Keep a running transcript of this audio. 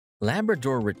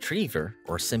Labrador Retriever,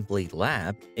 or simply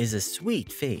Lab, is a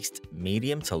sweet-faced,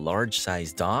 medium to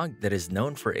large-sized dog that is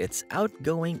known for its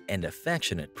outgoing and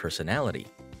affectionate personality.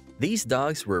 These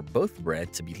dogs were both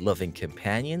bred to be loving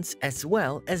companions as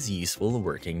well as useful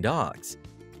working dogs.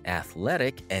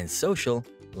 Athletic and social,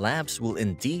 Labs will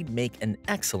indeed make an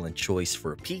excellent choice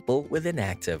for people with an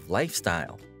active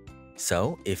lifestyle.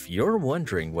 So, if you're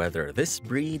wondering whether this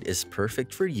breed is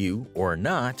perfect for you or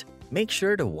not, make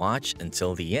sure to watch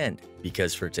until the end,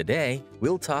 because for today,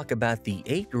 we'll talk about the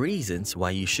 8 reasons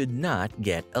why you should not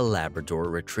get a Labrador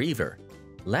Retriever.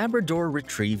 Labrador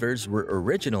Retrievers were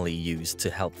originally used to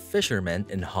help fishermen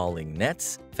in hauling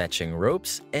nets, fetching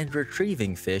ropes, and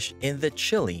retrieving fish in the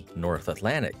chilly North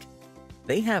Atlantic.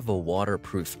 They have a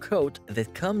waterproof coat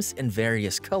that comes in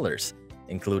various colors,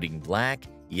 including black,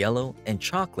 yellow, and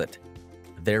chocolate.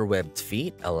 Their webbed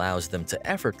feet allows them to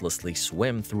effortlessly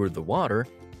swim through the water,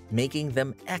 making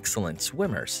them excellent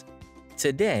swimmers.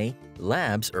 Today,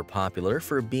 Labs are popular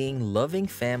for being loving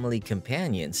family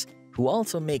companions who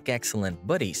also make excellent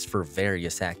buddies for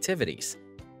various activities.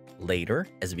 Later,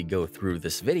 as we go through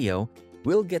this video,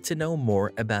 we'll get to know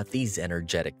more about these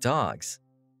energetic dogs.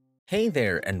 Hey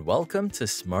there and welcome to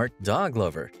Smart Dog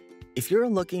Lover. If you're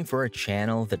looking for a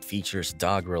channel that features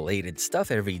dog-related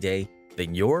stuff every day,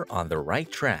 then you're on the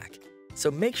right track. So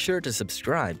make sure to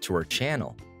subscribe to our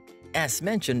channel. As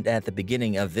mentioned at the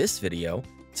beginning of this video,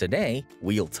 today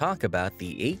we'll talk about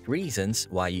the 8 reasons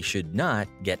why you should not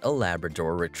get a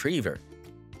Labrador Retriever.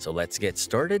 So let's get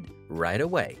started right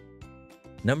away.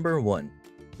 Number 1.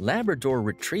 Labrador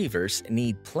Retrievers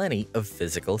need plenty of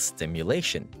physical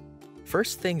stimulation.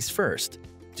 First things first,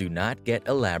 do not get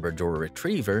a Labrador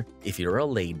Retriever if you're a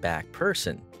laid-back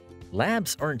person.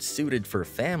 Labs aren't suited for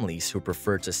families who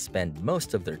prefer to spend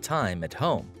most of their time at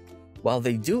home. While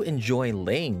they do enjoy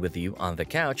laying with you on the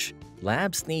couch,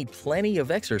 Labs need plenty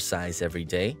of exercise every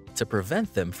day to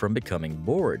prevent them from becoming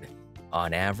bored.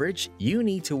 On average, you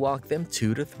need to walk them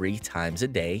 2 to 3 times a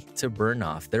day to burn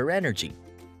off their energy,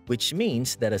 which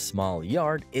means that a small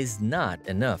yard is not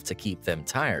enough to keep them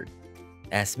tired.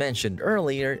 As mentioned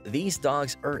earlier, these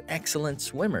dogs are excellent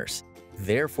swimmers.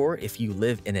 Therefore, if you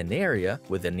live in an area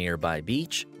with a nearby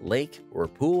beach, lake, or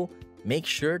pool, make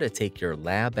sure to take your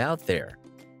Lab out there.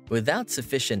 Without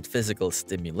sufficient physical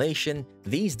stimulation,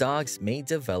 these dogs may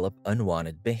develop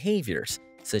unwanted behaviors,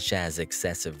 such as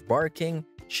excessive barking,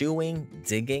 chewing,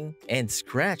 digging, and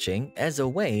scratching as a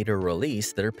way to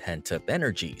release their pent-up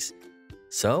energies.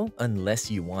 So, unless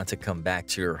you want to come back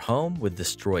to your home with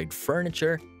destroyed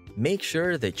furniture, make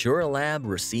sure that your Lab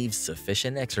receives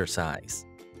sufficient exercise.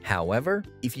 However,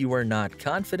 if you are not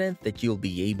confident that you'll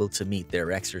be able to meet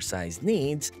their exercise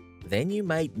needs, then you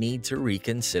might need to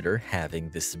reconsider having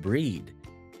this breed.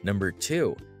 Number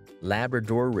 2.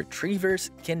 Labrador Retrievers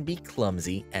can be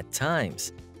clumsy at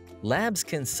times. Labs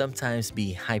can sometimes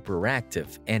be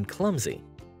hyperactive and clumsy.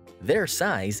 Their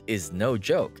size is no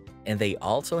joke, and they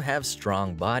also have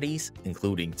strong bodies,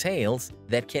 including tails,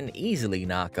 that can easily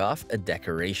knock off a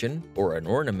decoration or an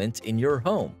ornament in your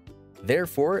home.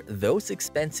 Therefore, those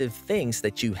expensive things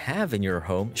that you have in your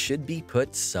home should be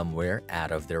put somewhere out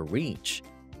of their reach.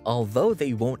 Although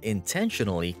they won't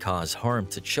intentionally cause harm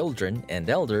to children and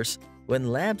elders,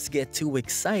 when Labs get too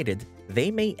excited,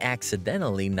 they may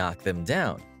accidentally knock them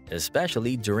down,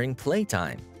 especially during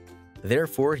playtime.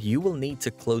 Therefore, you will need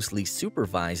to closely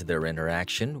supervise their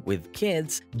interaction with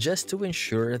kids just to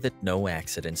ensure that no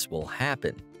accidents will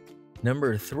happen.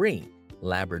 Number 3.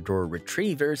 Labrador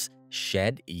Retrievers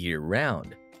shed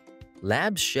year-round.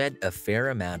 Labs shed a fair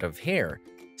amount of hair,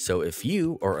 so if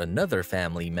you or another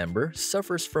family member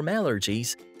suffers from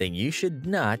allergies, then you should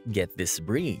not get this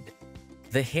breed.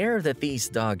 The hair that these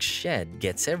dogs shed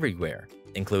gets everywhere,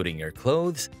 including your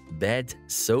clothes, bed,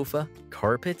 sofa,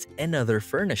 carpet, and other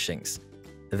furnishings.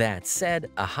 That said,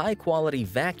 a high-quality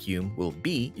vacuum will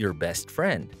be your best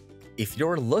friend. If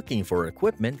you're looking for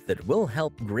equipment that will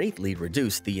help greatly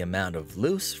reduce the amount of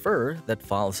loose fur that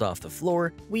falls off the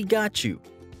floor, we got you!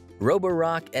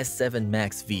 Roborock S7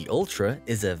 Max V Ultra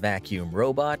is a vacuum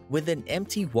robot with an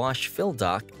empty wash fill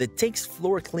dock that takes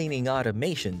floor cleaning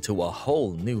automation to a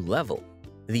whole new level.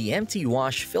 The empty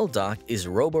wash fill dock is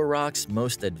Roborock's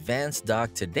most advanced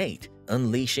dock to date,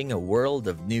 unleashing a world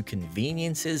of new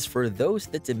conveniences for those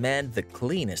that demand the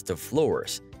cleanest of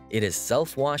floors. It is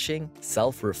self-washing,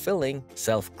 self-refilling,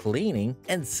 self-cleaning,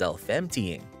 and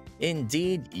self-emptying.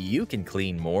 Indeed, you can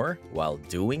clean more while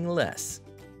doing less.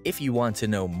 If you want to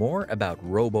know more about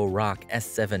Roborock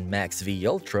S7 Max V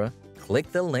Ultra,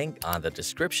 click the link on the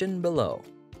description below.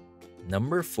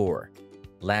 Number 4.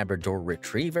 Labrador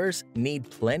Retrievers need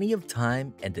plenty of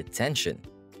time and attention.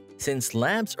 Since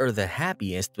labs are the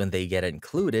happiest when they get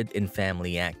included in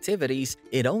family activities,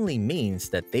 it only means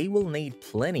that they will need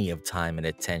plenty of time and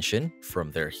attention from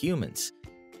their humans.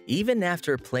 Even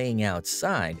after playing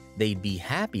outside, they'd be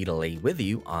happy to lay with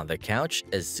you on the couch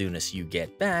as soon as you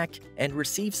get back and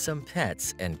receive some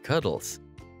pets and cuddles.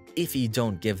 If you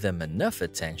don't give them enough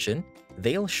attention,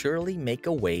 they'll surely make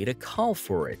a way to call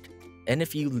for it. And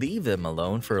if you leave them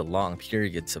alone for long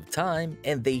periods of time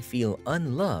and they feel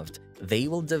unloved, they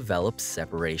will develop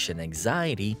separation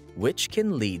anxiety, which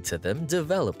can lead to them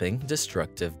developing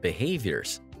destructive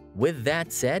behaviors. With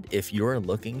that said, if you're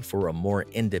looking for a more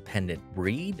independent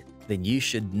breed, then you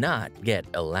should not get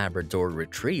a Labrador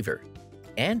Retriever.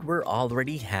 And we're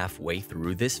already halfway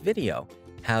through this video.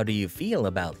 How do you feel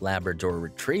about Labrador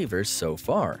Retrievers so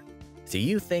far? Do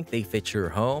you think they fit your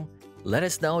home? Let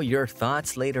us know your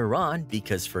thoughts later on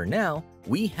because for now,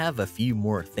 we have a few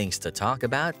more things to talk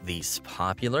about these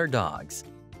popular dogs.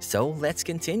 So let's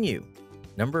continue.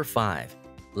 Number 5.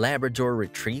 Labrador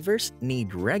Retrievers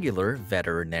need regular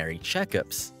veterinary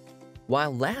checkups.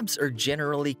 While labs are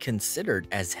generally considered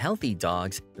as healthy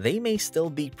dogs, they may still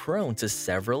be prone to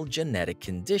several genetic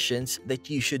conditions that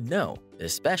you should know,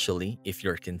 especially if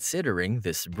you're considering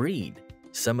this breed.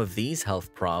 Some of these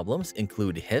health problems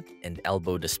include hip and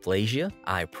elbow dysplasia,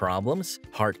 eye problems,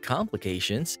 heart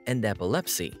complications, and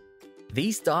epilepsy.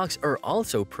 These dogs are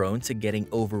also prone to getting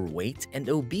overweight and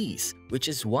obese, which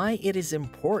is why it is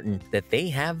important that they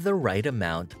have the right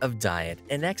amount of diet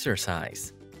and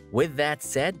exercise. With that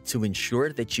said, to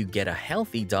ensure that you get a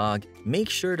healthy dog, make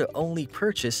sure to only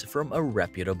purchase from a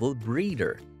reputable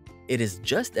breeder. It is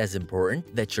just as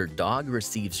important that your dog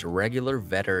receives regular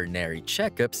veterinary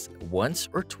checkups once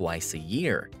or twice a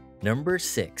year. Number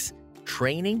 6.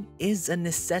 Training is a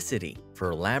necessity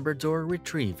for Labrador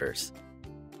Retrievers.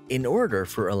 In order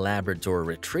for a Labrador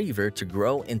Retriever to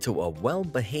grow into a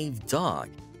well-behaved dog,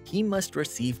 he must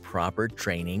receive proper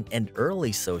training and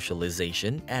early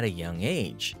socialization at a young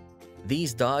age.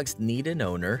 These dogs need an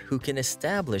owner who can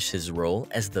establish his role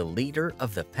as the leader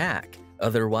of the pack.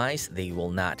 Otherwise, they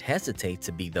will not hesitate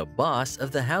to be the boss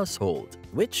of the household,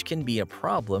 which can be a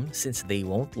problem since they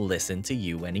won't listen to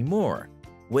you anymore.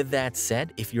 With that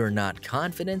said, if you're not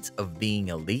confident of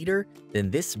being a leader, then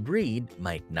this breed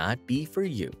might not be for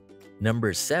you.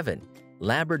 Number 7.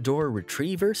 Labrador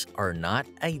Retrievers are not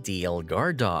ideal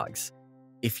guard dogs.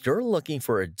 If you're looking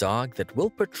for a dog that will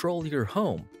patrol your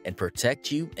home and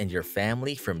protect you and your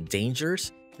family from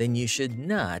dangers, then you should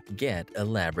not get a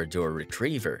Labrador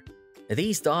Retriever.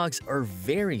 These dogs are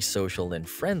very social and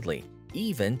friendly,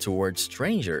 even towards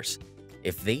strangers.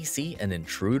 If they see an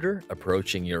intruder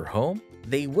approaching your home,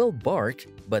 they will bark,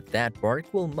 but that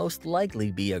bark will most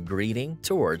likely be a greeting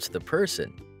towards the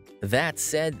person. That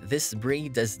said, this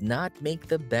breed does not make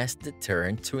the best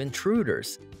deterrent to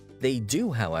intruders. They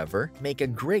do, however, make a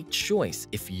great choice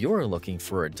if you're looking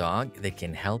for a dog that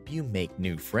can help you make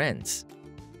new friends.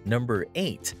 Number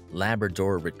 8.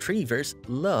 Labrador Retrievers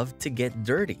love to get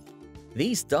dirty.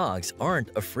 These dogs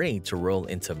aren't afraid to roll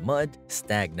into mud,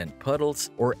 stagnant puddles,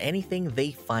 or anything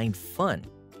they find fun.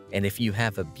 And if you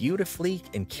have a beautifully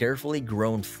and carefully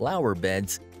grown flower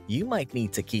beds, you might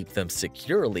need to keep them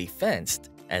securely fenced,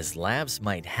 as labs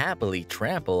might happily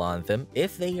trample on them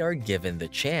if they are given the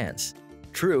chance.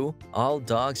 True, all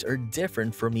dogs are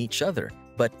different from each other,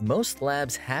 but most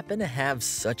labs happen to have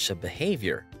such a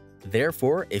behavior.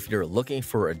 Therefore, if you're looking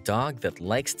for a dog that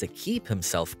likes to keep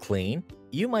himself clean,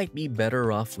 you might be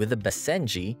better off with a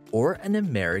Basenji or an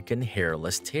American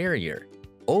Hairless Terrier.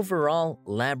 Overall,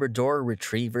 Labrador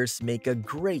Retrievers make a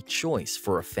great choice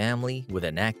for a family with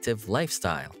an active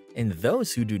lifestyle and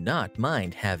those who do not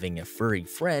mind having a furry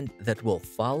friend that will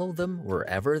follow them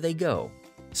wherever they go.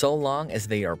 So long as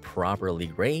they are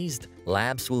properly raised,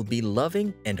 labs will be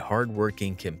loving and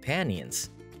hardworking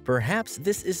companions. Perhaps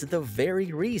this is the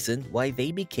very reason why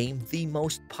they became the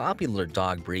most popular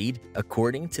dog breed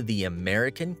according to the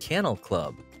American Kennel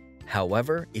Club.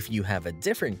 However, if you have a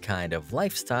different kind of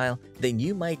lifestyle, then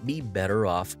you might be better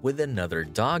off with another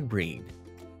dog breed.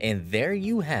 And there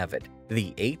you have it,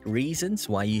 the 8 reasons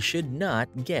why you should not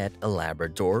get a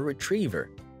Labrador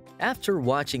Retriever. After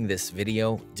watching this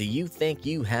video, do you think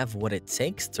you have what it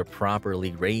takes to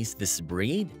properly raise this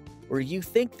breed? Or you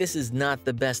think this is not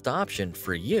the best option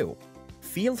for you?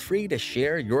 Feel free to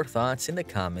share your thoughts in the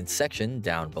comments section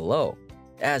down below.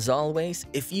 As always,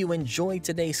 if you enjoyed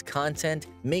today's content,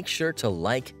 make sure to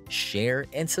like, share,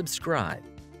 and subscribe.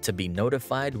 To be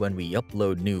notified when we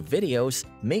upload new videos,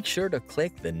 make sure to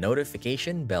click the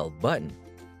notification bell button.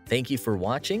 Thank you for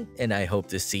watching, and I hope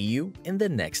to see you in the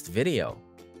next video.